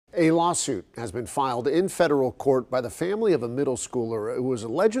A lawsuit has been filed in federal court by the family of a middle schooler who was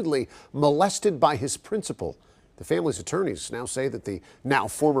allegedly molested by his principal. The family's attorneys now say that the now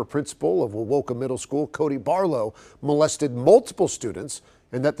former principal of Wewoka Middle School, Cody Barlow, molested multiple students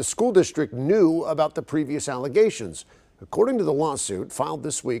and that the school district knew about the previous allegations. According to the lawsuit filed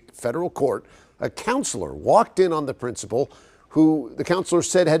this week, federal court, a counselor walked in on the principal, who the counselor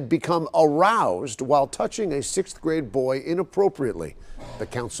said had become aroused while touching a sixth grade boy inappropriately. The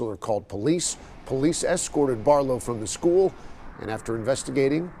counselor called police. Police escorted Barlow from the school, and after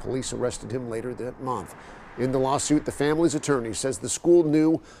investigating, police arrested him later that month. In the lawsuit, the family's attorney says the school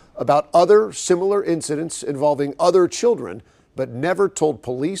knew about other similar incidents involving other children, but never told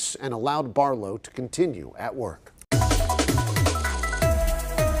police and allowed Barlow to continue at work.